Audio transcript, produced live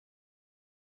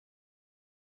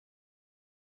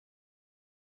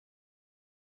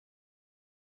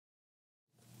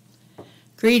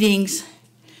Greetings.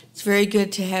 It's very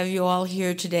good to have you all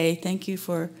here today. Thank you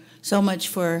so much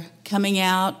for coming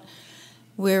out.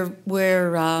 This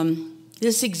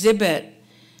exhibit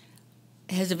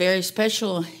has a very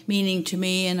special meaning to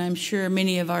me, and I'm sure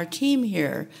many of our team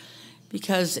here,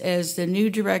 because as the new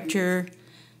director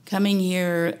coming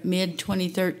here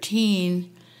mid-2013,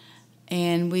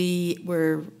 and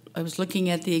I was looking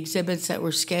at the exhibits that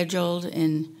were scheduled,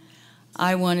 and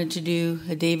I wanted to do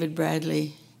a David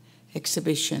Bradley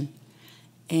exhibition.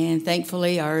 And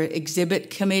thankfully, our exhibit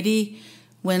committee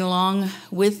went along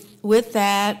with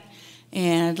that,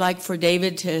 and I'd like for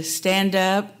David to stand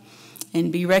up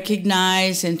and be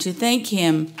recognized and to thank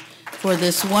him for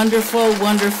this wonderful,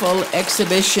 wonderful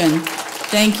exhibition.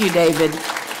 Thank you, David.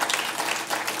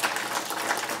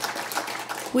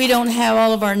 We don't have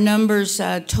all of our numbers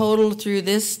totaled through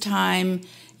this time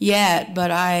yet,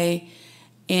 but I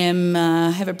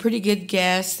have a pretty good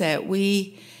guess that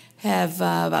we have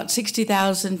about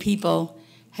 60,000 people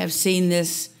have seen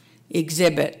this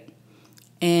exhibit.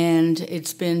 And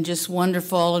it's been just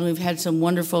wonderful, and we've had some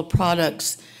wonderful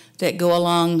products that go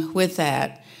along with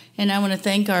that. And I want to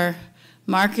thank our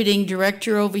marketing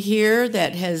director over here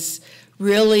that has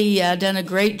really done a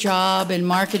great job in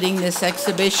marketing this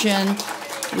exhibition.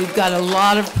 We've got a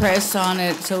lot of press on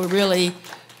it, so we're really,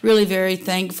 really very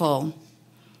thankful.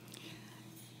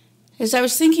 As I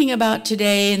was thinking about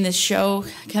today and this show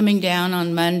coming down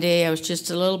on Monday, I was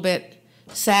just a little bit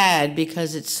sad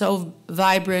because it's so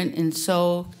vibrant and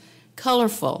so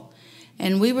colorful.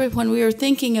 And when we were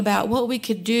thinking about what we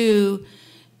could do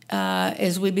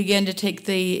as we began to take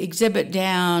the exhibit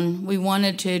down, we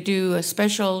wanted to do a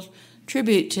special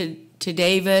tribute to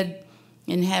David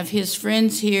and have his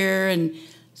friends here and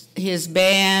his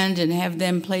band and have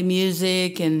them play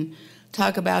music and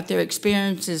talk about their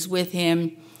experiences with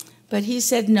him. But he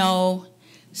said no,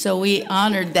 so we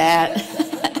honored that.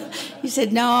 He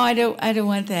said, no, I don't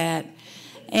want that.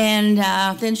 And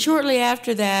then shortly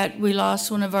after that, we lost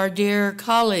one of our dear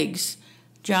colleagues,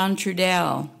 John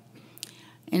Trudell.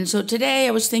 And so today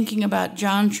I was thinking about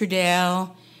John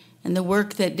Trudell and the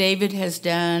work that David has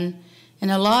done and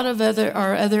a lot of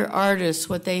our other artists,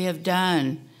 what they have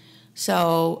done.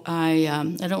 So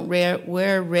I don't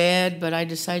wear red, but I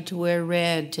decided to wear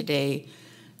red today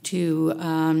to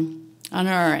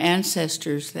honor our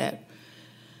ancestors that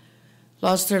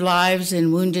lost their lives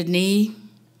in Wounded Knee,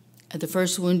 the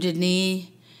first Wounded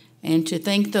Knee, and to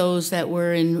thank those that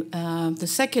were in the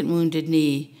second Wounded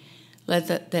Knee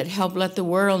that helped let the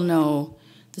world know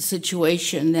the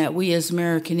situation that we as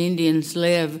American Indians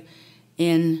live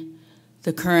in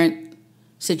the current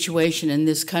situation in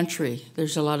this country.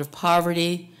 There's a lot of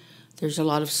poverty, there's a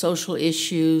lot of social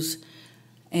issues,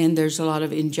 and there's a lot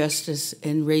of injustice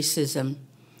and racism.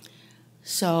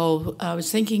 So I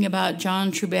was thinking about John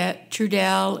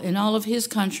Trudell and all of his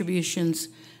contributions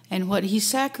and what he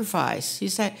sacrificed.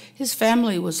 His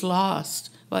family was lost.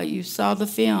 Well, you saw the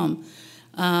film.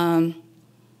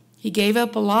 He gave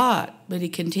up a lot, but he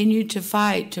continued to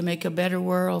fight to make a better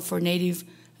world for Native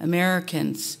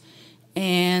Americans.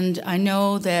 And I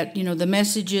know that, the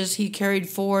messages he carried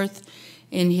forth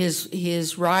in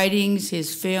his writings,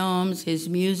 his films, his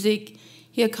music,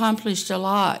 he accomplished a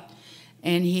lot.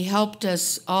 And he helped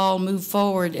us all move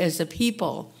forward as a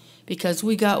people because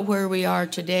we got where we are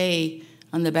today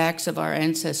on the backs of our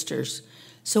ancestors.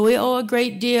 So we owe a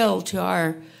great deal to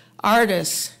our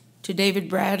artists, to David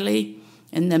Bradley,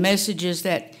 and the messages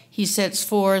that he sets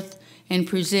forth and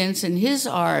presents in his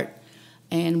art.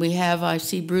 And I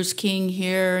see Bruce King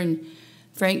here, and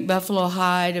Frank Buffalo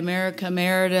Hyde, America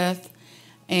Meredith,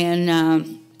 and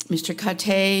Mr.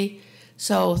 Caté.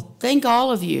 So thank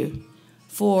all of you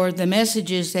for the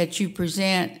messages that you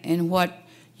present and what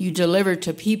you deliver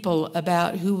to people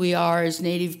about who we are as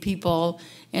Native people,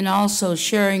 and also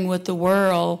sharing with the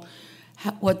world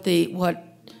what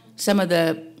some of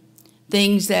the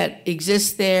things that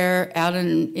exist there out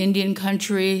in Indian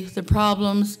country, the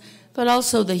problems, but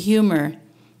also the humor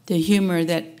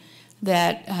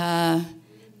that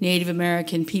Native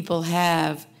American people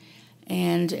have.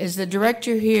 And as the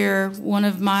director here,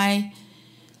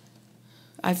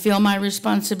 I feel my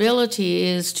responsibility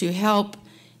is to help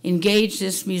engage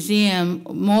this museum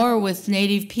more with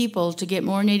Native people, to get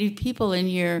more Native people in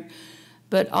here,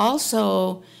 but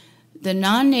also the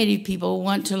non-Native people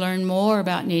want to learn more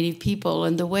about Native people,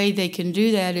 and the way they can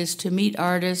do that is to meet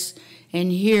artists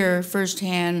and hear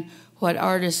firsthand what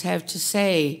artists have to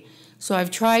say. So I've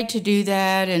tried to do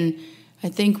that, and I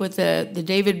think with the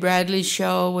David Bradley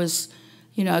show was,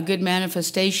 a good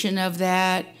manifestation of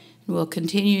that. We'll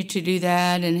continue to do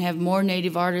that and have more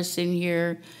Native artists in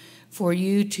here for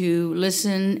you to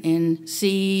listen and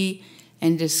see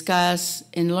and discuss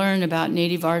and learn about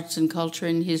Native arts and culture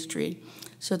and history.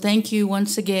 So thank you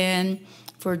once again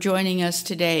for joining us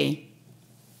today.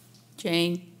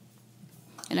 Jane?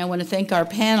 And I want to thank our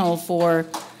panel for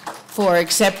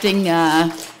accepting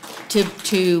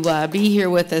to be here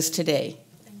with us today.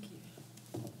 Thank you.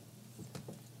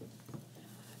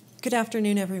 Good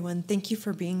afternoon, everyone. Thank you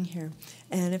for being here.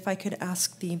 And if I could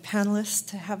ask the panelists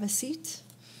to have a seat.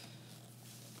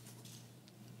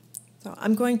 So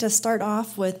I'm going to start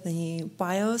off with the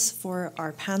bios for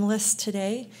our panelists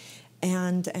today,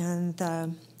 and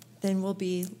then we'll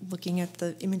be looking at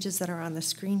the images that are on the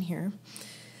screen here.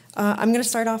 I'm going to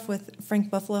start off with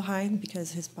Frank Buffalo Hyde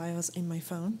because his bio's in my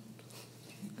phone.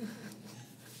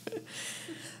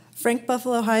 Frank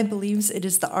Buffalo Hyde believes it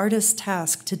is the artist's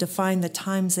task to define the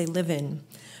times they live in,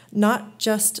 not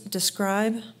just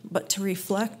describe, but to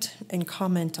reflect and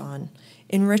comment on,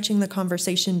 enriching the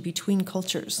conversation between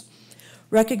cultures.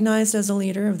 Recognized as a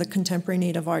leader of the contemporary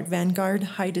Native art vanguard,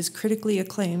 Hyde is critically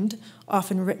acclaimed,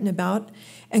 often written about,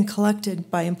 and collected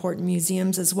by important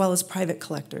museums as well as private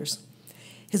collectors.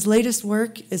 His latest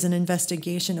work is an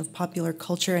investigation of popular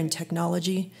culture and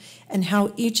technology, and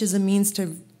how each is a means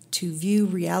to view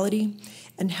reality,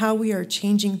 and how we are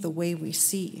changing the way we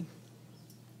see.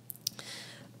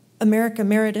 America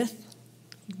Meredith,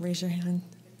 raise your hand.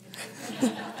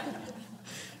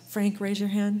 Frank, raise your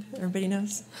hand. Everybody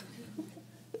knows.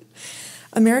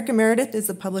 America Meredith is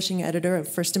the publishing editor of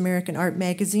First American Art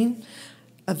magazine,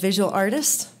 a visual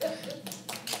artist,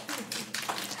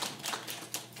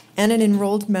 and an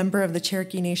enrolled member of the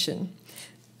Cherokee Nation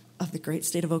of the great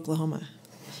state of Oklahoma.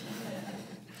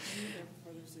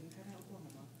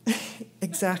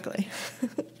 Exactly.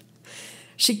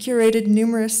 She curated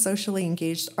numerous socially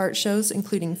engaged art shows,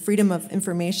 including Freedom of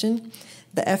Information,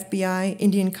 the FBI,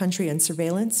 Indian Country and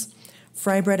Surveillance,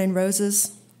 Fry Bread and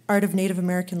Roses, Art of Native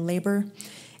American Labor,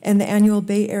 and the annual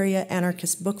Bay Area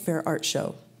Anarchist Book Fair art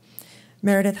show.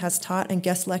 Meredith has taught and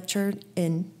guest lectured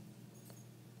in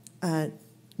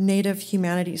Native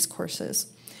Humanities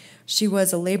courses. She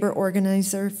was a labor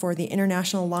organizer for the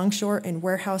International Longshore and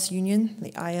Warehouse Union,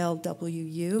 the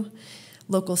ILWU,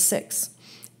 Local 6.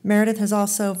 Meredith has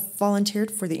also volunteered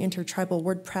for the Intertribal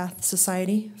WordPath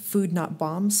Society, Food Not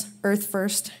Bombs, Earth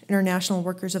First, International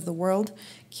Workers of the World,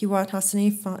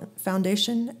 Kiwatasani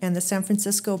Foundation, and the San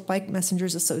Francisco Bike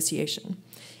Messengers Association,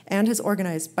 and has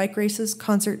organized bike races,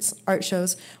 concerts, art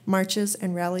shows, marches,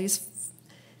 and rallies,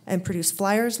 and produced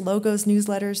flyers, logos,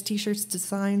 newsletters, t-shirts,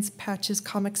 designs, patches,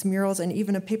 comics, murals, and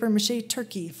even a papier-mâché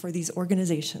turkey for these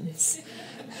organizations.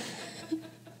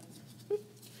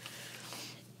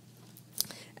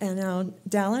 And now,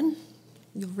 Dallin,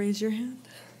 you'll raise your hand.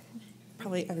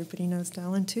 Probably everybody knows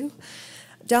Dallin, too.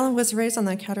 Dallin was raised on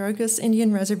the Cattaraugus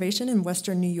Indian Reservation in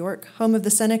western New York, home of the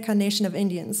Seneca Nation of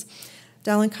Indians.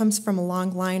 Dallin comes from a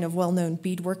long line of well-known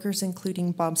bead workers,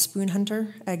 including Bob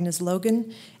Spoonhunter, Agnes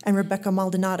Logan, and Rebecca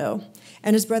Maldonado.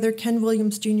 And his brother, Ken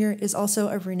Williams Jr., is also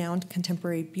a renowned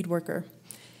contemporary beadworker.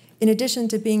 In addition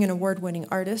to being an award-winning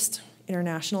artist,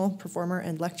 international performer,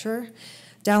 and lecturer,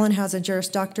 Dallin has a Juris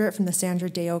Doctorate from the Sandra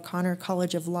Day O'Connor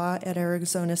College of Law at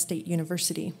Arizona State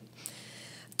University.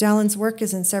 Dallin's work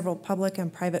is in several public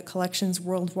and private collections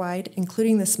worldwide,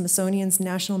 including the Smithsonian's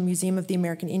National Museum of the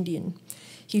American Indian.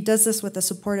 He does this with the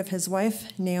support of his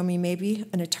wife, Naomi Maybee,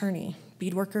 an attorney,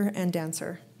 beadworker, and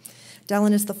dancer.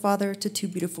 Dallin is the father to two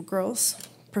beautiful girls,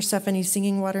 Persephone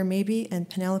Singing Water Maybee and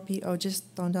Penelope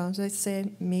don't I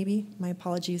say Maybee? My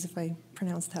apologies if I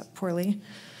pronounced that poorly.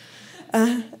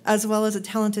 As well as a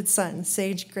talented son,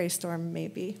 Sage Greystorm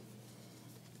Maybee.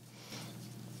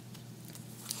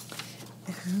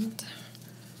 And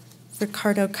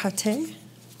Ricardo Caté.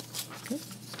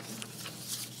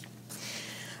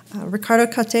 Ricardo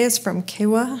Caté is from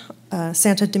Kewa,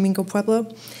 Santo Domingo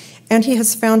Pueblo, and he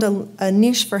has found a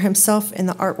niche for himself in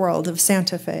the art world of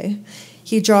Santa Fe.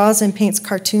 He draws and paints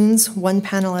cartoons one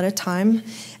panel at a time,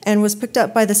 and was picked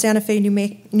up by the Santa Fe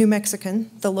New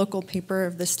Mexican, the local paper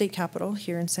of the state capital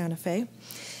here in Santa Fe.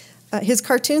 His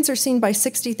cartoons are seen by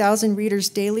 60,000 readers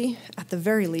daily, at the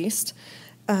very least,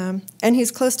 and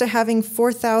he's close to having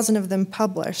 4,000 of them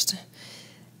published.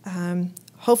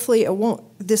 Hopefully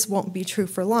this won't be true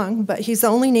for long, but he's the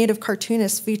only Native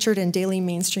cartoonist featured in daily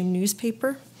mainstream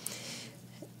newspaper,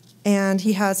 and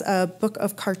he has a book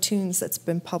of cartoons that's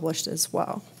been published as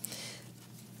well.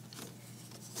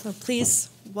 So please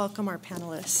welcome our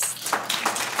panelists.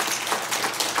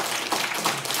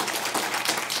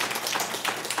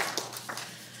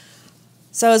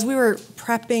 So as we were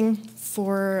prepping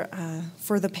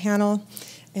for the panel,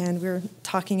 and we were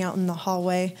talking out in the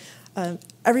hallway,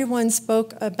 everyone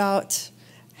spoke about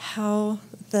how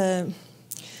the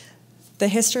The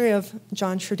history of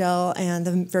John Trudell and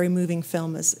the very moving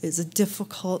film is a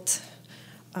difficult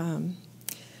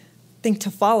thing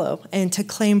to follow and to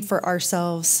claim for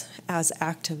ourselves as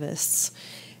activists.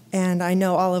 And I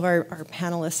know all of our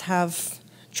panelists have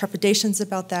trepidations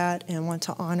about that and want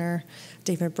to honor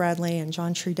David Bradley and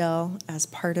John Trudell as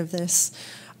part of this.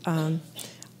 I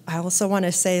also want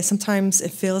to say sometimes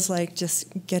it feels like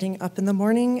just getting up in the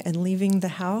morning and leaving the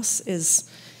house is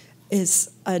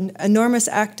an enormous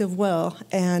act of will.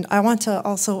 And I want to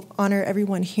also honor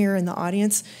everyone here in the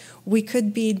audience. We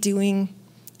could be doing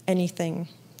anything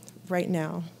right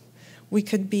now. We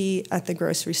could be at the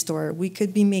grocery store. We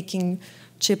could be making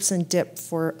chips and dip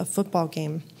for a football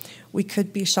game. We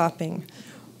could be shopping.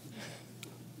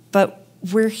 But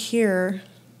we're here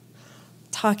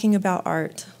talking about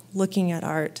art, looking at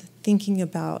art, thinking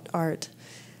about art,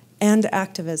 and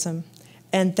activism.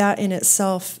 And that in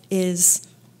itself is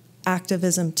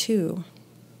activism too.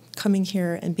 Coming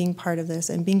here and being part of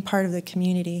this and being part of the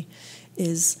community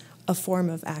is a form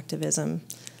of activism.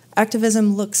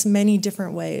 Activism looks many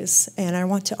different ways, and I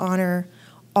want to honor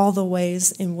all the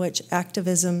ways in which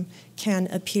activism can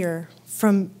appear,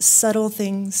 from subtle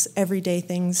things, everyday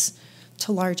things,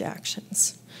 to large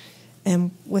actions. And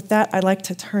with that, I'd like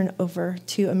to turn over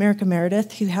to America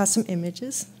Meredith, who has some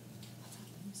images.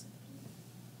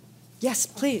 Yes,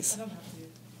 please. I don't have to.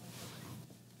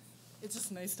 It's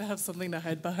just nice to have something to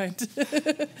hide behind.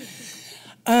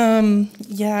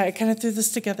 Yeah, I kind of threw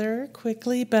this together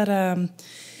quickly, but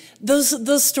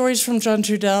those stories from John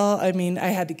Trudell, I mean, I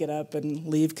had to get up and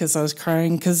leave because I was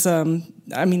crying because,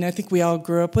 I mean, I think we all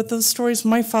grew up with those stories.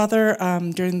 My father,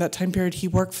 during that time period, he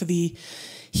was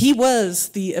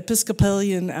the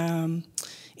Episcopalian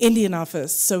Indian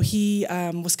office, so he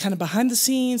was kind of behind the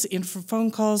scenes, in for phone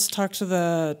calls, talk to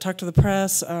the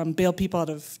press, bail people out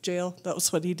of jail. That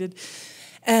was what he did,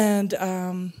 and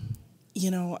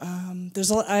you know,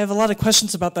 I have a lot of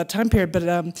questions about that time period,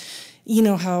 but you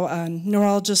know how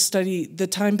neurologists study the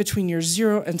time between your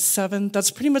 0 and 7.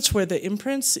 That's pretty much where the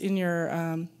imprints in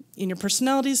your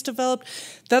personalities developed.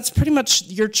 That's pretty much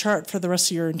your chart for the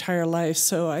rest of your entire life.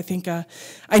 So I think I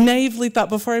naively thought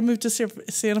before I moved to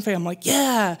Santa Fe, I'm like,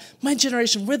 yeah, my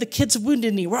generation, we're the kids of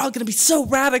Wounded Knee. We're all going to be so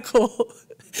radical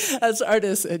as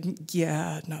artists. And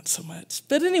yeah, not so much.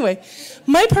 But anyway,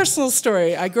 my personal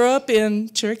story. I grew up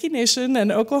in Cherokee Nation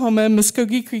and Oklahoma,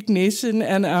 Muskogee Creek Nation,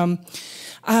 and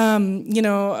you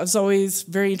know, I was always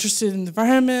very interested in the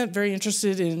environment, very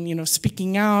interested in, you know,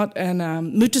 speaking out, and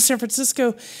moved to San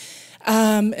Francisco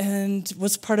and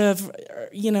was part of,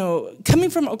 you know, coming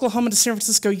from Oklahoma to San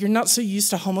Francisco, you're not so used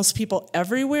to homeless people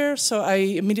everywhere, so I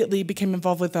immediately became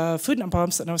involved with Food Not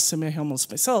Bombs, and I was semi-homeless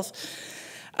myself.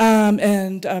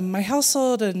 My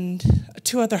household and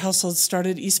 2 other households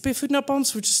started East Bay Food Not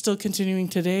Bombs, which is still continuing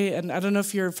today. And I don't know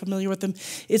if you're familiar with them.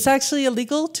 It's actually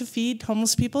illegal to feed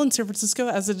homeless people in San Francisco,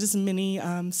 as it is in many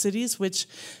cities, which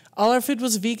all our food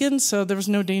was vegan, so there was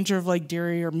no danger of like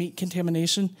dairy or meat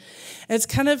contamination. And it's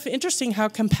kind of interesting how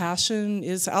compassion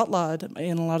is outlawed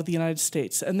in a lot of the United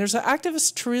States. And there's an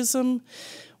activist tourism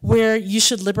where you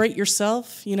should liberate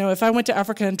yourself. You know, if I went to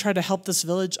Africa and tried to help this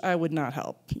village, I would not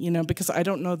help, you know, because I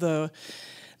don't know the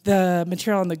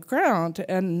material on the ground.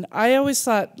 And I always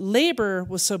thought labor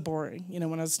was so boring. You know,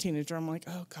 when I was a teenager, I'm like,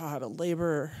 oh God, a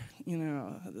laborer, you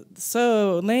know,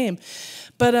 so lame.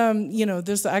 But, you know,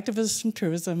 there's the activism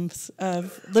tourism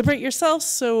of liberate yourself.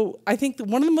 So I think that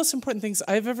one of the most important things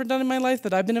I've ever done in my life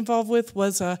that I've been involved with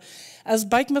was as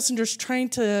bike messengers, trying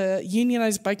to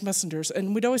unionize bike messengers.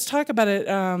 And we'd always talk about it.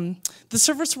 The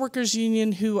Service Workers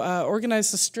Union, who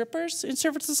organized the strippers in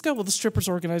San Francisco, well, the strippers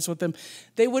organized with them.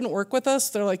 They wouldn't work with us.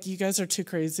 They're like, you guys are too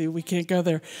crazy. We can't go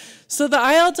there. So the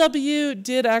ILW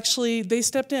did actually, they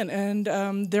stepped in, and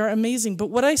they're amazing.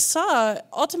 But what I saw,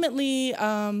 ultimately,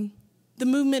 the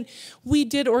movement, we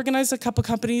did organize a couple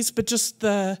companies, but just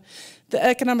the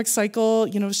economic cycle,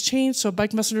 you know, has changed, so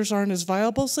bike messengers aren't as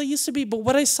viable as they used to be. But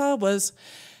what I saw was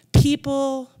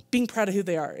people being proud of who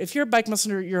they are. If you're a bike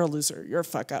messenger, you're a loser. You're a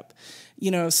fuck up.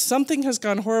 You know, something has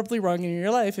gone horribly wrong in your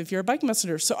life if you're a bike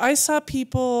messenger. So I saw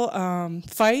people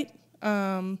fight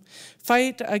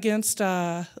against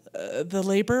the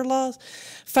labor laws,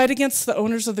 fight against the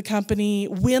owners of the company,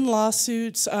 win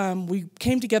lawsuits. We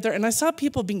came together, and I saw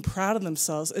people being proud of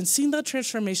themselves, and seeing that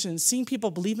transformation, seeing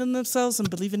people believe in themselves and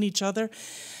believe in each other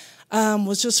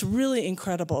was just really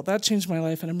incredible. That changed my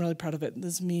life, and I'm really proud of it.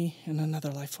 This is me in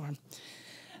another life form.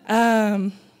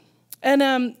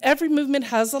 And every movement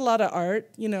has a lot of art,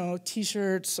 you know,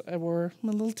 T-shirts. I wore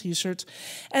my little T-shirts.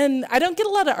 And I don't get a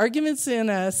lot of arguments in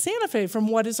Santa Fe from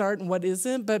what is art and what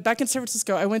isn't. But back in San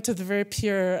Francisco, I went to the very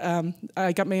pure,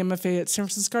 I got my MFA at San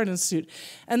Francisco Art Institute.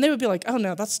 And they would be like, oh,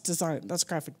 no, that's design. That's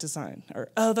graphic design. Or,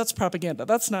 oh, that's propaganda.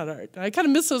 That's not art. And I kind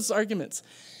of miss those arguments.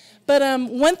 But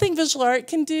one thing visual art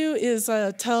can do is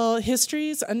tell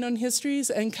histories, unknown histories,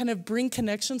 and kind of bring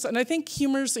connections. And I think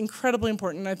humor is incredibly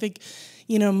important. I think,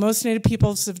 you know, most Native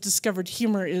peoples have discovered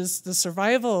humor is the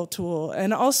survival tool.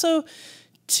 And also,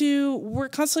 we're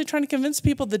constantly trying to convince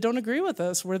people that don't agree with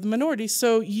us. We're the minority.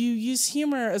 So you use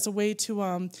humor as a way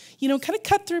to, you know, kind of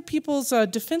cut through people's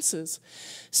defenses.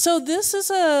 So this is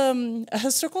a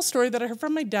historical story that I heard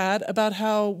from my dad about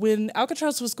how when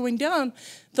Alcatraz was going down,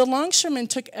 the longshoremen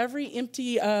took every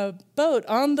empty boat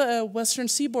on the western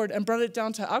seaboard and brought it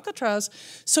down to Alcatraz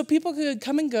so people could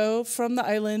come and go from the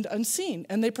island unseen.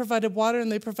 And they provided water,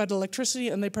 and they provided electricity,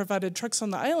 and they provided trucks on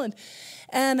the island.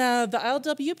 And the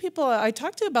ILW people I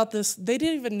talked to about this, they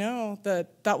didn't even know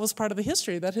that that was part of the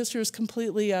history. That history was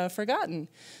completely forgotten.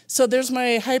 So there's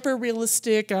my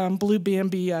hyper-realistic blue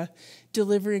Bambi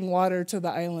delivering water to the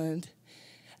island.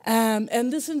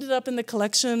 And this ended up in the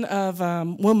collection of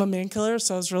Wilma Mankiller,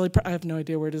 so I was really I have no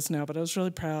idea where it is now, but I was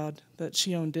really proud that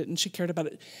she owned it and she cared about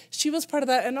it. She was part of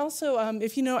that. And also,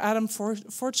 if you know Adam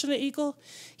Fortunate Eagle,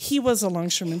 he was a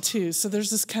longshoreman too, so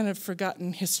there's this kind of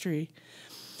forgotten history.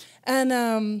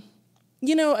 And,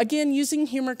 you know, again, using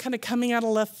humor kind of coming out of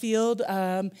left field,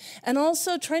 and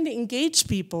also trying to engage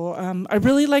people. I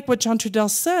really like what John Trudell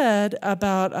said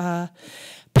about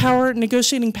power,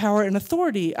 negotiating power and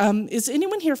authority. Is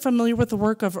anyone here familiar with the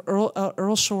work of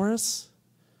Earl Shores?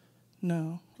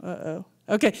 No. Uh-oh.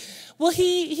 Okay. Well,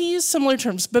 he used similar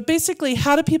terms, but basically,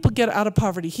 how do people get out of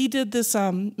poverty? He did this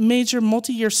major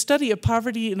multi-year study of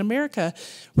poverty in America.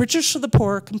 Riches for the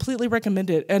Poor, completely recommend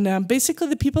it. And basically,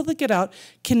 the people that get out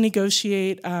can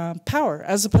negotiate power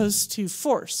as opposed to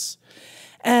force.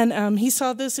 And he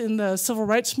saw this in the civil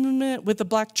rights movement with the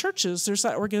black churches. There's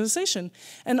that organization.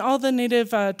 And all the Native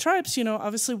tribes, you know,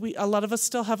 obviously a lot of us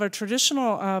still have our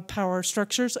traditional power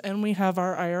structures, and we have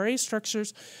our IRA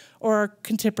structures or our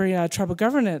contemporary tribal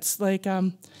governance. Like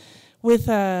with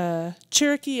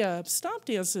Cherokee stomp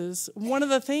dances, one of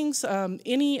the things,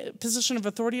 any position of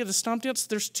authority at a stomp dance,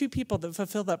 there's two people that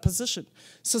fulfill that position.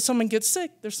 So someone gets sick,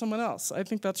 there's someone else. I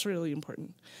think that's really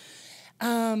important.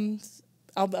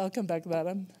 I'll come back to that.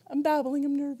 I'm babbling,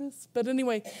 I'm nervous. But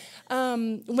anyway,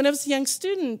 when I was a young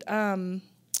student,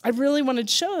 I really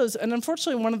wanted shows. And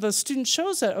unfortunately, one of the student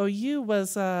shows at OU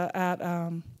was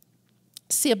at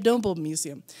Sam Noble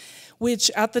Museum,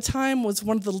 which at the time was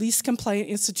one of the least compliant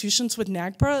institutions with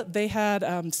NAGPRA. They had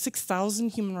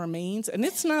 6,000 human remains, and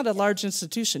it's not a large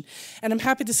institution. And I'm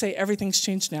happy to say everything's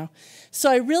changed now.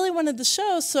 So I really wanted the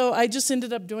show, so I just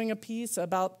ended up doing a piece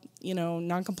about, you know,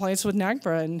 noncompliance with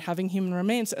NAGPRA and having human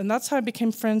remains. And that's how I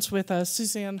became friends with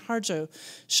Suzanne Harjo,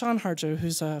 Sean Harjo,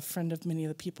 who's a friend of many of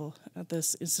the people at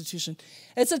this institution.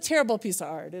 It's a terrible piece of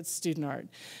art. It's student art.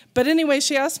 But anyway,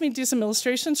 she asked me to do some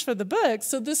illustrations for the book.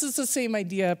 So this is the same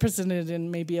idea presented in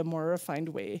maybe a more refined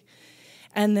way.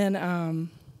 And then,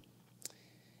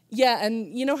 yeah,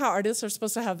 and you know how artists are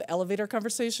supposed to have elevator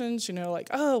conversations? You know, like,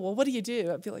 oh, well, what do you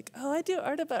do? I'd be like, oh, I do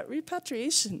art about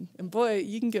repatriation. And boy,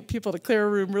 you can get people to clear a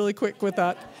room really quick with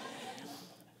that.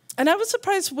 And I was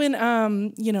surprised when,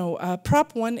 you know,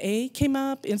 Prop 1A came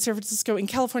up in San Francisco. In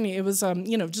California, it was,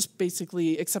 you know, just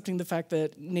basically accepting the fact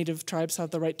that Native tribes have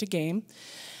the right to game.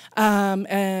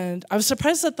 And I was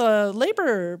surprised that the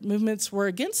labor movements were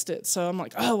against it. So I'm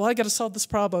like, oh, well, I got to solve this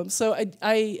problem. So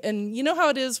and you know how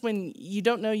it is when you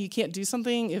don't know you can't do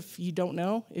something if you don't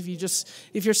know. If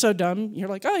you're so dumb, you're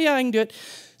like, oh, yeah, I can do it.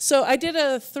 So I did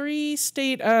a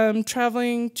 3-state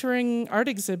traveling, touring art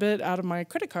exhibit out of my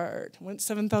credit card. Went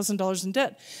 $7,000 in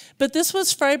debt. But this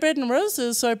was Fry Bread and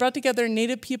Roses, so I brought together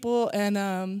Native people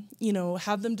and, you know,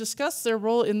 had them discuss their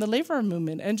role in the labor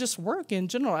movement and just work in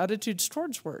general, attitudes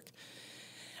towards work.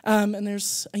 And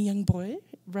there's a young boy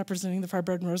representing the Fry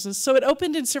Bread and Roses. So it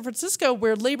opened in San Francisco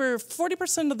where labor,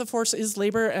 40% of the force is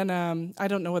labor, and I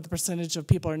don't know what the percentage of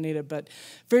people are Native, but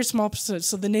very small percentage.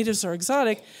 So the natives are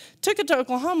exotic. Took it to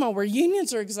Oklahoma where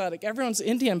unions are exotic. Everyone's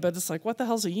Indian, but it's like, what the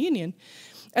hell's a union?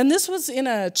 And this was in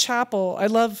a chapel.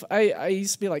 I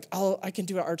used to be like, oh, I can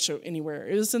do an art show anywhere.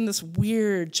 It was in this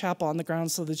weird chapel on the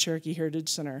grounds of the Cherokee Heritage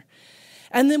Center.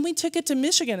 And then we took it to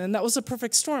Michigan, and that was a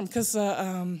perfect storm because,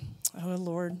 oh,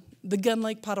 Lord, the Gun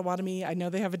Lake Potawatomi, I know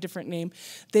they have a different name.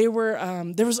 They were,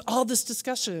 there was all this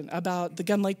discussion about the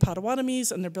Gun Lake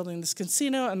Potawatomis, and they're building this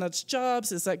casino, and that's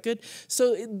jobs. Is that good?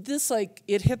 So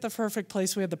it hit the perfect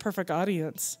place. We had the perfect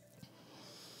audience.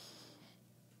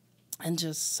 and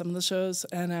just some of the shows.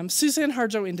 And Suzanne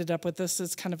Harjo ended up with this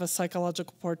as kind of a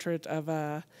psychological portrait of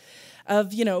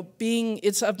being,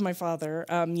 it's of my father,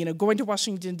 going to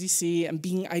Washington, D.C. and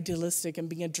being idealistic and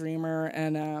being a dreamer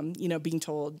and, being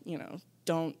told,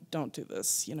 don't do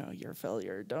this, you're a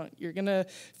failure. You're going to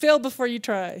fail before you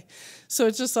try. So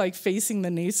it's just like facing the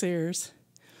naysayers.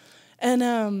 And,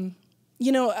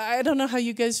 I don't know how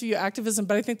you guys view activism,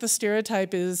 but I think the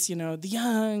stereotype is, the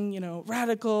young,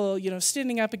 radical,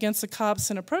 standing up against the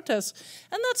cops in a protest.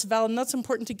 And that's valid and that's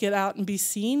important to get out and be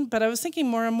seen. But I was thinking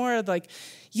more and more like,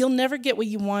 you'll never get what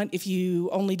you want if you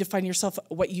only define yourself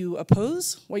what you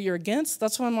oppose, what you're against.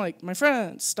 That's why I'm like, my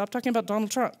friends, stop talking about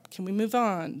Donald Trump. Can we move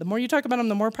on? The more you talk about him,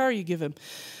 the more power you give him.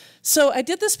 So I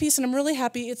did this piece, and I'm really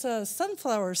happy. It's a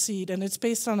sunflower seed, and it's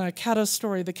based on a Caté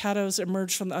story. The Catés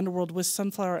emerged from the underworld with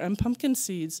sunflower and pumpkin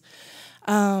seeds.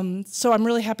 So I'm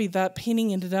really happy that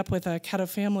painting ended up with a Caté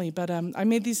family. But I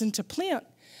made these into plant.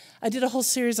 I did a whole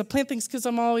series of plant things because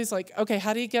I'm always like, okay,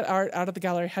 how do you get art out of the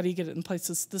gallery? How do you get it in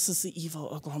places? This is the evil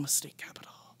Oklahoma State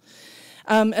Capitol.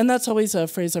 And that's always a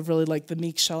phrase I've really liked, the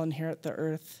meek shall inherit the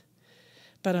earth.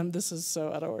 But this is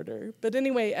so out of order. But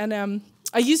anyway, and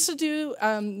I used to do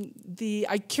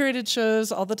I curated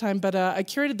shows all the time, but I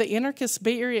curated the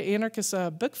Bay Area Anarchist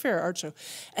Book Fair art show.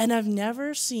 And I've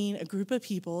never seen a group of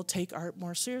people take art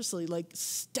more seriously, like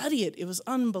study it. It was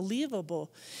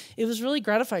unbelievable. It was really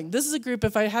gratifying. This is a group,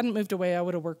 if I hadn't moved away, I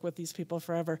would have worked with these people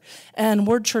forever. And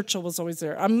Ward Churchill was always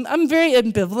there. I'm very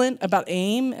ambivalent about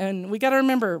AIM, and we got to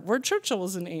remember, Ward Churchill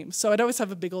was in AIM. So I'd always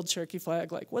have a big old Cherokee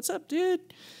flag, like, what's up, dude?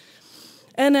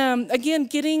 And again,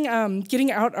 getting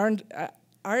art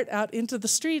out into the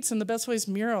streets in the best ways,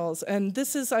 murals. And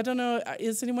this is, I don't know,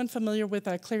 is anyone familiar with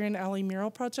Clarion Alley Mural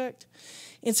Project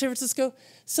in San Francisco?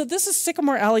 So this is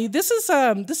Sycamore Alley. This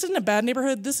isn't a bad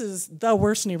neighborhood. This is the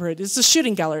worst neighborhood. It's a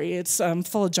shooting gallery. It's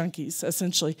full of junkies,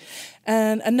 essentially.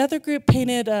 And another group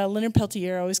painted Leonard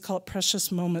Peltier. I always call it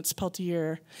Precious Moments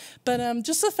Peltier. But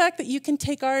just the fact that you can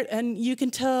take art and you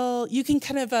can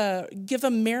kind of give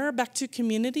a mirror back to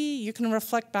community. You can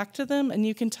reflect back to them, and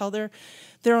you can tell their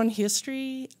own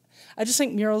history. I just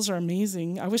think murals are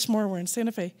amazing. I wish more were in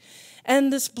Santa Fe.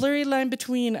 And this blurry line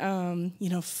between,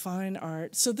 fine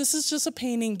art. So this is just a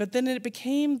painting, but then it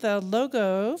became the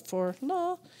logo for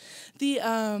the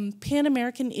Pan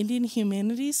American Indian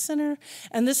Humanities Center.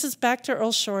 And this is back to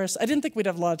Earl Shores. I didn't think we'd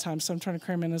have a lot of time, so I'm trying to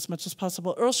cram in as much as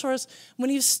possible. Earl Shores,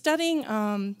 when he was studying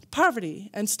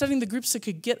poverty and studying the groups that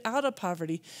could get out of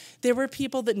poverty, there were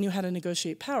people that knew how to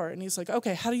negotiate power. And he's like,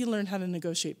 okay, how do you learn how to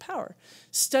negotiate power?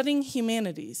 Studying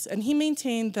humanities. And he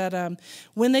maintained that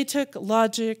when they took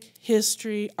logic,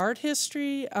 history, art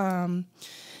history,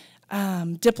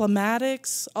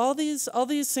 diplomatics, all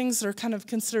these things that are kind of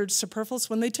considered superfluous,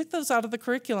 when they took those out of the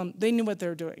curriculum, they knew what they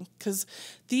were doing. Because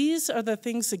these are the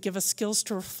things that give us skills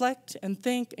to reflect and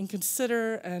think and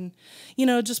consider and,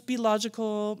 just be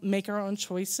logical, make our own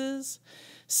choices.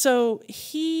 So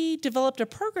he developed a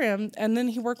program, and then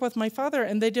he worked with my father,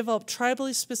 and they developed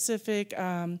tribally specific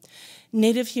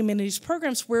Native humanities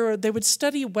programs where they would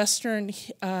study Western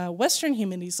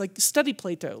humanities, like study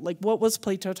Plato, like what was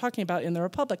Plato talking about in the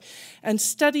Republic, and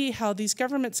study how these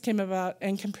governments came about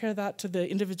and compare that to the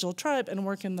individual tribe and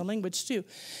work in the language too.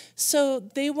 So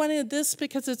they wanted this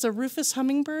because it's a rufous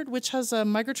hummingbird, which has a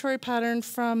migratory pattern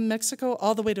from Mexico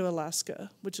all the way to Alaska,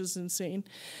 which is insane.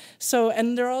 So,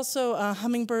 and they're also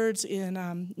hummingbirds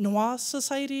in Noa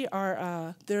society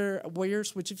they're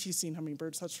warriors, which if you've seen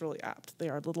hummingbirds, that's really apt. They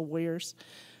are little warriors.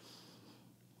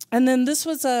 And then this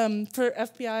was for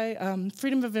FBI,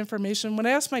 Freedom of Information. When I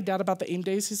asked my dad about the AIM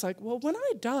days, he's like, well, when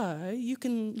I die, you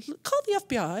can call the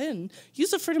FBI and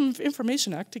use the Freedom of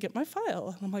Information Act to get my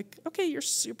file. And I'm like, okay, you're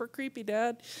super creepy,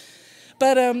 Dad.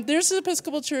 But there's the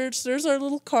Episcopal Church, there's our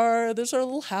little car, there's our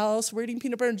little house, we're eating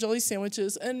peanut butter and jelly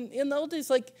sandwiches. And in the old days,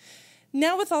 like,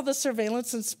 now with all the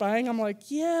surveillance and spying, I'm like,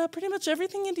 yeah, pretty much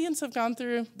everything Indians have gone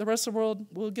through, the rest of the world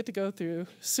will get to go through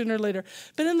sooner or later.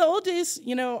 But in the old days,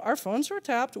 our phones were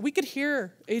tapped. We could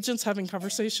hear agents having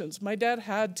conversations. My dad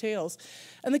had tales.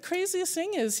 And the craziest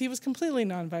thing is he was completely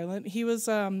nonviolent. He was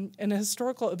an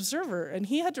historical observer, and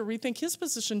he had to rethink his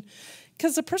position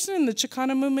because the person in the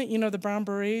Chicano movement, the Brown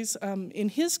Berets, in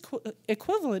his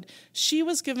equivalent, she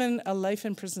was given a life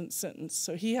in prison sentence.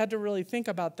 So he had to really think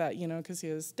about that, because he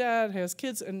has dad, has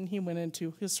kids, and he went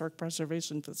into historic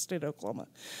preservation for the state of Oklahoma.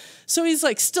 So he's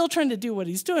like still trying to do what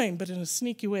he's doing, but in a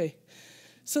sneaky way.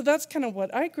 So that's kind of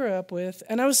what I grew up with.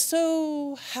 And I was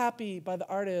so happy by the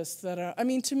artists that,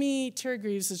 to me, Terry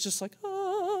Greaves is just like,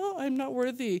 oh, I'm not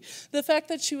worthy. The fact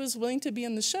that she was willing to be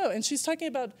in the show. And she's talking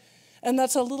about And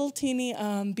that's a little teeny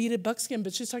beaded buckskin,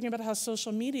 but she's talking about how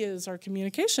social media is our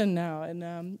communication now,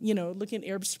 and looking at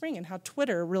Arab Spring and how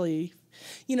Twitter really,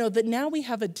 that now we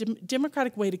have a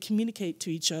democratic way to communicate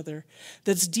to each other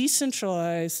that's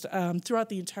decentralized throughout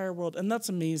the entire world, and that's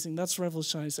amazing. That's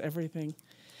revolutionized everything.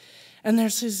 And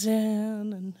there's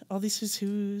Suzanne and all these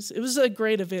who's. It was a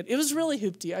great event. It was really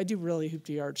hoopty. I do really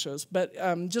hoopty art shows, but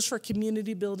just for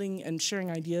community building and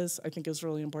sharing ideas, I think is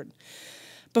really important.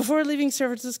 Before leaving San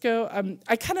Francisco,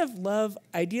 I kind of love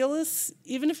idealists,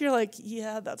 even if you're like,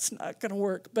 yeah, that's not going to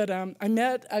work. But I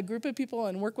met a group of people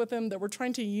and worked with them that were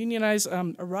trying to unionize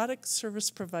erotic service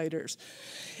providers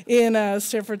in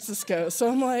San Francisco. So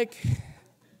I'm like,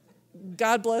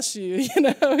 God bless you,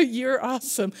 you're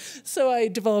awesome. So I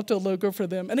developed a logo for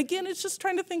them. And again, it's just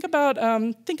trying to think about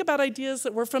ideas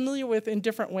that we're familiar with in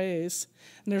different ways.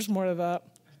 And there's more to that.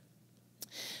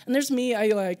 And there's me.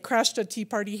 I crashed a tea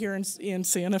party here in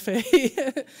Santa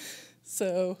Fe.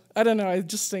 So I don't know. I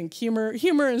just think humor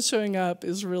and showing up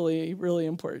is really, really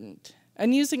important.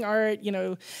 And using art,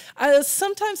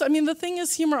 sometimes, the thing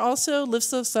is, humor also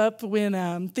lifts us up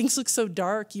when things look so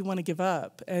dark, you want to give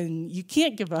up. And you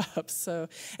can't give up.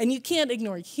 And you can't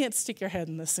ignore, you can't stick your head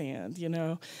in the sand,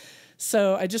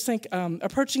 So I just think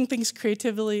approaching things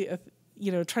creatively,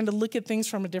 trying to look at things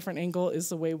from a different angle is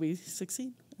the way we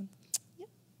succeed. And, yeah,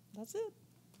 that's it.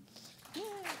 Yeah.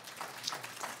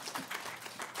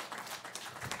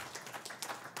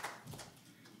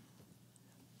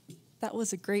 That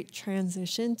was a great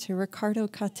transition to Ricardo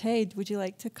Caté. Would you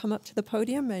like to come up to the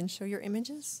podium and show your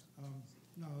images?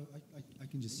 No, I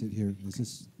can just sit here. Is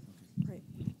this okay? Great.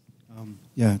 I'm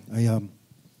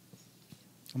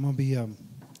gonna be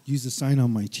use the sign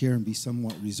on my chair and be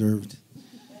somewhat reserved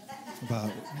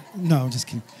about. No, I'm just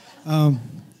kidding. I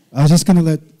was just gonna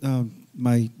let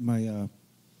my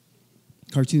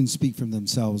cartoons speak for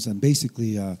themselves, and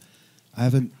basically, I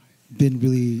haven't been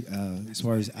really, as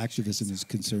far as activism is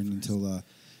concerned, until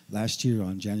last year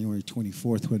on January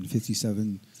 24th, when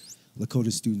 57 Lakota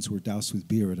students were doused with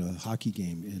beer at a hockey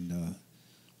game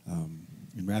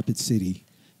in Rapid City.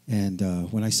 And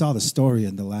when I saw the story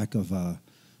and the lack of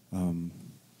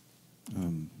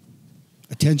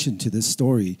attention to this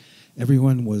story,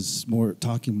 everyone was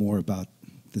talking more about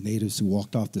the natives who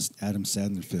walked off this Adam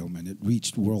Sandler film, and it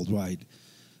reached worldwide.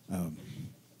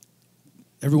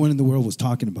 Everyone in the world was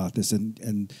talking about this,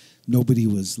 and nobody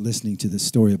was listening to this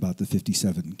story about the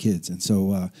 57 kids. And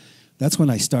so that's when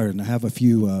I started, and I have a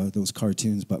few those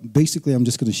cartoons. But basically, I'm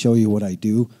just going to show you what I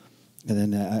do, and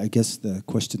then I guess the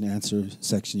question and answer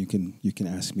section, you can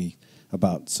ask me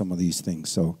about some of these things.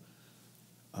 So,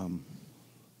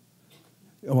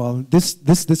 well,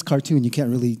 this cartoon, you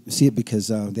can't really see it because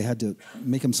they had to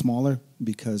make them smaller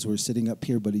because we're sitting up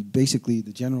here. But basically,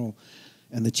 the general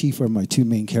and the chief are my two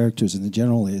main characters, and the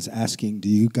general is asking, do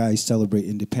you guys celebrate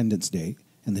Independence Day?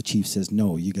 And the chief says,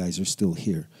 no, you guys are still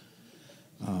here.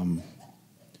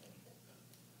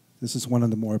 This is one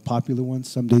of the more popular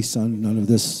ones. Someday, son, none of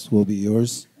this will be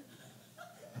yours.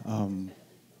 And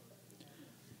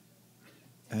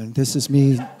this is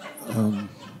me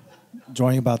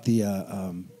drawing about the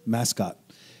mascot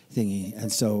thingy.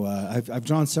 And so I've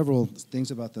drawn several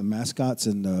things about the mascots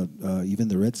and even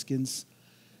the Redskins,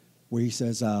 where he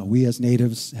says, we as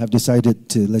natives have decided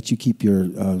to let you keep your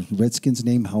Redskins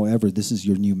name. However, this is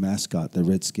your new mascot, the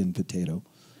Redskin Potato.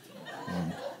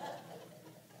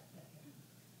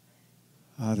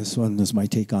 This one is my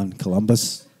take on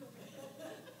Columbus.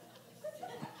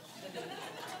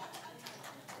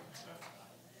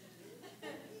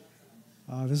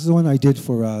 This is the one I did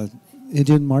for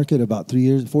Indian Market about 4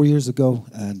 years ago,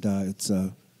 and it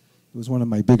was one of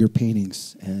my bigger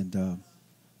paintings, and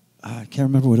I can't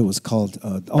remember what it was called.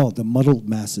 The Muddled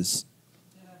Masses.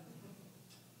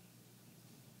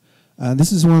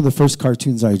 This is one of the first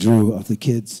cartoons I drew of the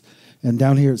kids. And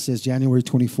down here it says, January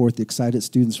 24th, the excited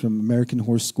students from American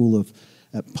Horse School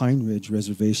at Pine Ridge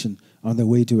Reservation on their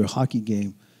way to a hockey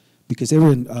game, because they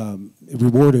were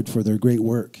rewarded for their great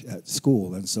work at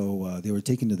school. And so they were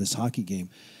taken to this hockey game.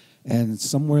 And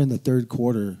somewhere in the third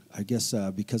quarter, I guess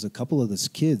because a couple of these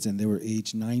kids, and they were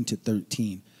aged 9 to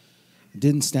 13,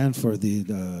 didn't stand for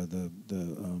the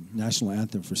national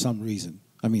anthem for some reason.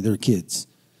 I mean, they're kids.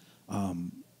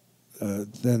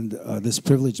 Then this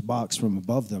privileged box from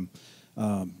above them,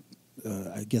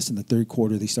 I guess in the third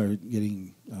quarter, they started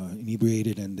getting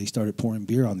inebriated, and they started pouring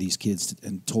beer on these kids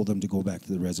and told them to go back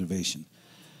to the reservation.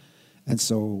 And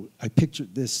so I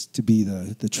pictured this to be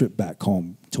the trip back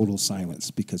home, total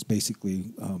silence, because basically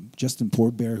Justin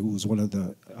Poorbear, who was one of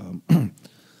the,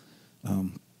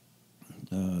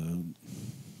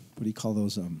 what do you call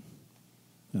those,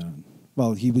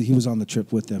 well, he was on the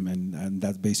trip with them, and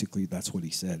that's what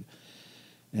he said.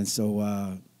 And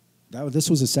so this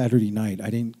was a Saturday night. I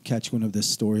didn't catch wind of this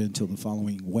story until the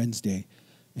following Wednesday.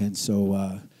 And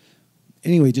so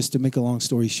anyway, just to make a long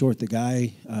story short, the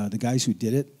guys who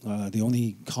did it, they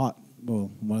only caught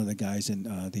one of the guys,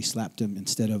 and they slapped him.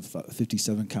 Instead of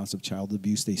 57 counts of child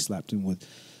abuse, they slapped him with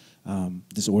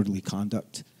disorderly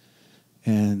conduct.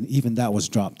 And even that was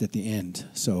dropped at the end.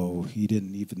 So he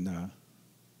didn't even,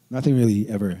 nothing really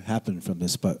ever happened from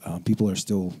this, but people are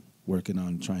still working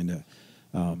on trying to,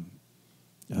 how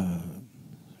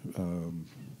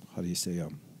do you say,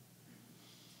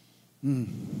 I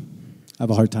have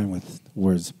a hard time with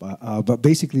words, but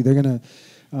basically they're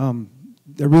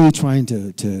really trying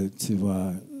to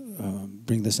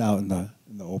bring this out in the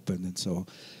open, and so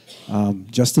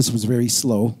justice was very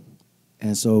slow,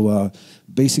 and so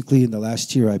basically in the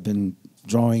last year I've been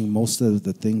drawing most of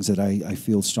the things that I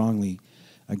feel strongly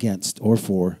against or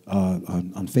for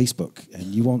on Facebook, and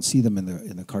you won't see them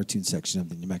in the cartoon section of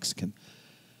the New Mexican,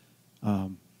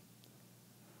 and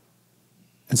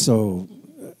so.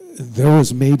 There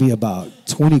was maybe about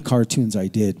 20 cartoons I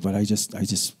did, but I just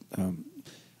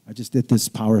did this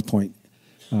PowerPoint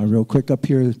real quick up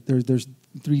here. There's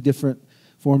 3 different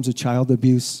forms of child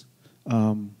abuse.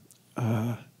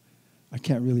 I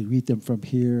can't really read them from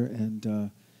here,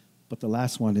 and but the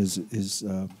last one is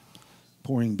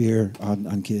pouring beer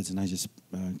on kids, and I just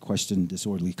questioned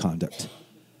disorderly conduct.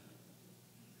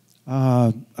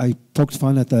 I poked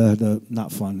fun at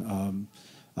not fun.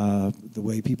 The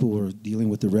way people were dealing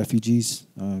with the refugees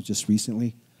just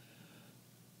recently.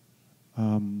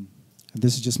 And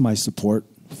this is just my support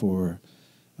for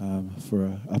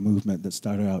a movement that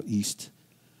started out east.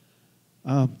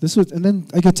 And then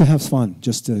I get to have fun,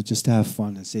 just to have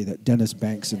fun and say that Dennis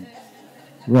Banks and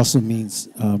Russell Means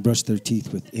brush their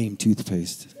teeth with AIM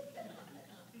toothpaste.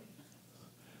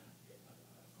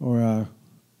 Or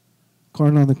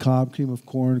corn on the cob, cream of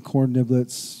corn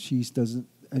niblets, cheese doesn't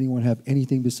anyone have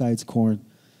anything besides corn?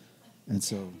 And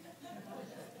so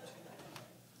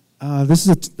this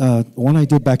is one I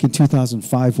did back in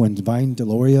 2005 when Vine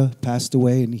Deloria passed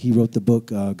away, and he wrote the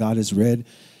book God is Red,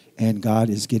 and God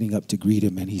is getting up to greet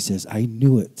him, and he says, I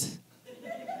knew it.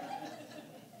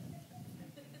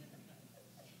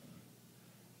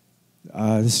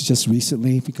 This is just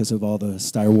recently because of all the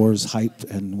Star Wars hype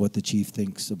and what the chief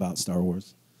thinks about Star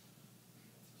Wars.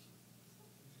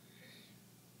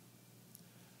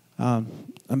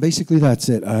 And basically that's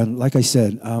it. Like I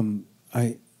said,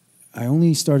 I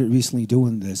only started recently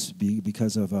doing this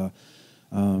because of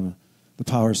the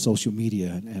power of social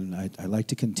media, and I like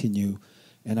to continue.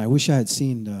 And I wish I had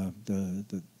seen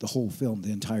the whole film,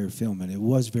 the entire film, and it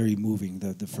was very moving,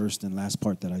 the first and last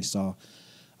part that I saw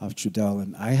of Trudell.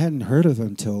 And I hadn't heard of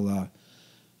him till,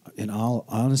 in all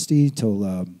honesty,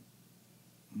 till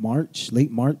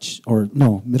late March, or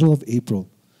no, middle of April.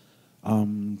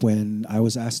 When I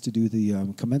was asked to do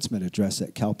the commencement address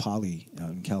at Cal Poly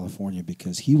in California,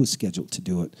 because he was scheduled to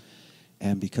do it,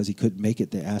 and because he couldn't make it,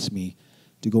 they asked me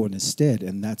to go in his stead,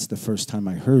 and that's the first time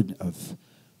I heard of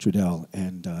Trudell,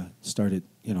 and started,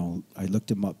 I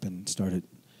looked him up and started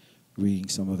reading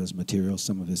some of his material,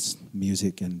 some of his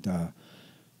music, and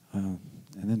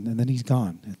then he's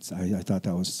gone. I thought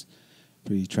that was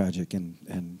pretty tragic,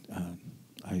 and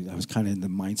I was kind of in the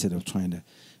mindset of trying to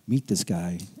meet this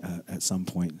guy at some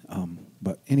point.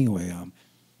 But anyway,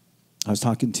 I was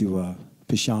talking to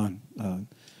Pishan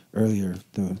earlier,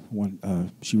 the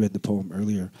one, she read the poem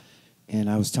earlier, and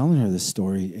I was telling her this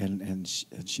story, and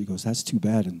she goes, that's too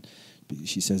bad. And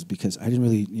she says, because I didn't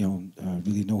really,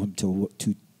 really know him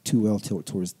too well till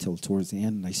towards the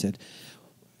end. And I said,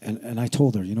 and I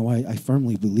told her, I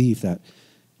firmly believe that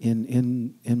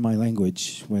in my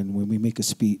language, when we make a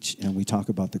speech and we talk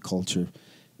about the culture,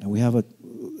 and we have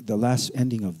the last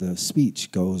ending of the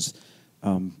speech goes,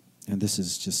 and this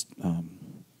is just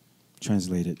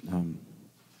translated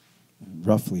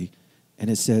roughly, and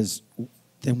it says,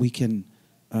 then we can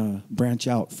branch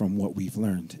out from what we've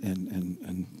learned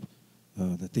and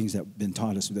the things that have been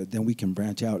taught us, that then we can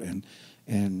branch out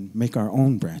and make our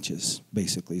own branches,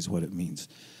 basically, is what it means.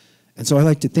 And so I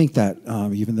like to think that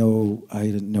even though I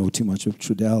didn't know too much of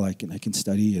Trudell, I can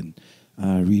study and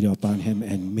read up on him,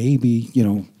 and maybe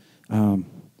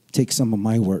take some of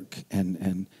my work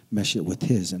and mesh it with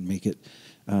his and make it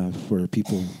for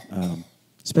people,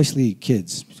 especially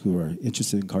kids who are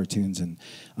interested in cartoons,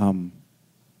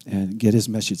 and get his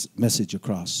message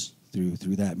across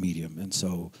through that medium. And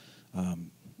so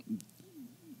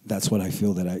that's what I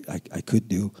feel that I could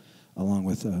do, along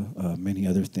with many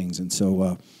other things. And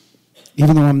so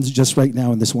even though I'm just right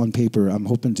now in this one paper, I'm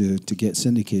hoping to get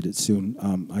syndicated soon.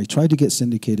 I tried to get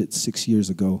syndicated 6 years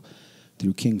ago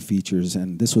through King Features,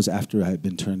 and this was after I had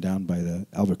been turned down by the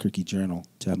Albuquerque Journal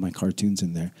to have my cartoons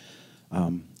in there.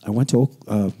 I went to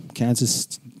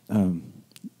Kansas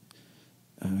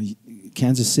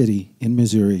City in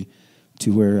Missouri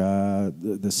to where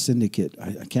the syndicate,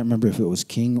 I can't remember if it was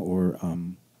King or,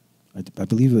 I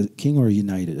believe it was King or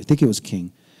United. I think it was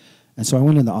King. And so I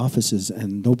went in the offices,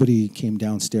 and nobody came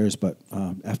downstairs, but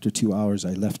after 2 hours,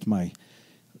 I left my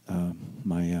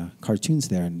cartoons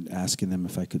there and asking them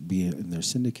if I could be in their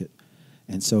syndicate.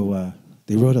 And so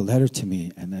they wrote a letter to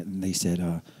me, and they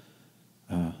said,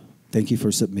 thank you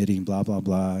for submitting, blah, blah,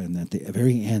 blah. And at the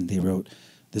very end, they wrote,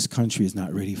 this country is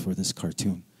not ready for this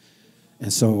cartoon.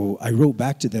 And so I wrote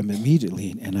back to them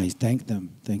immediately, and I thanked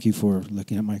them. Thank you for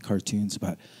looking at my cartoons.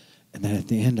 And then at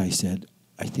the end, I said,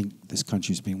 I think this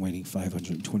country's been waiting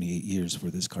 528 years for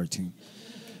this cartoon.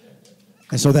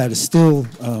 And so that is still,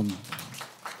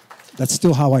 that's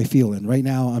still how I feel. And right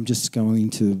now, I'm just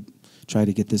going to try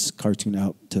to get this cartoon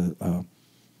out to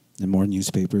in more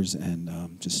newspapers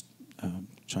and just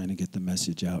trying to get the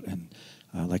message out. And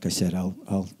like I said,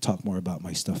 I'll talk more about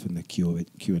my stuff in the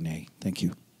Q&A. Thank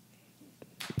you.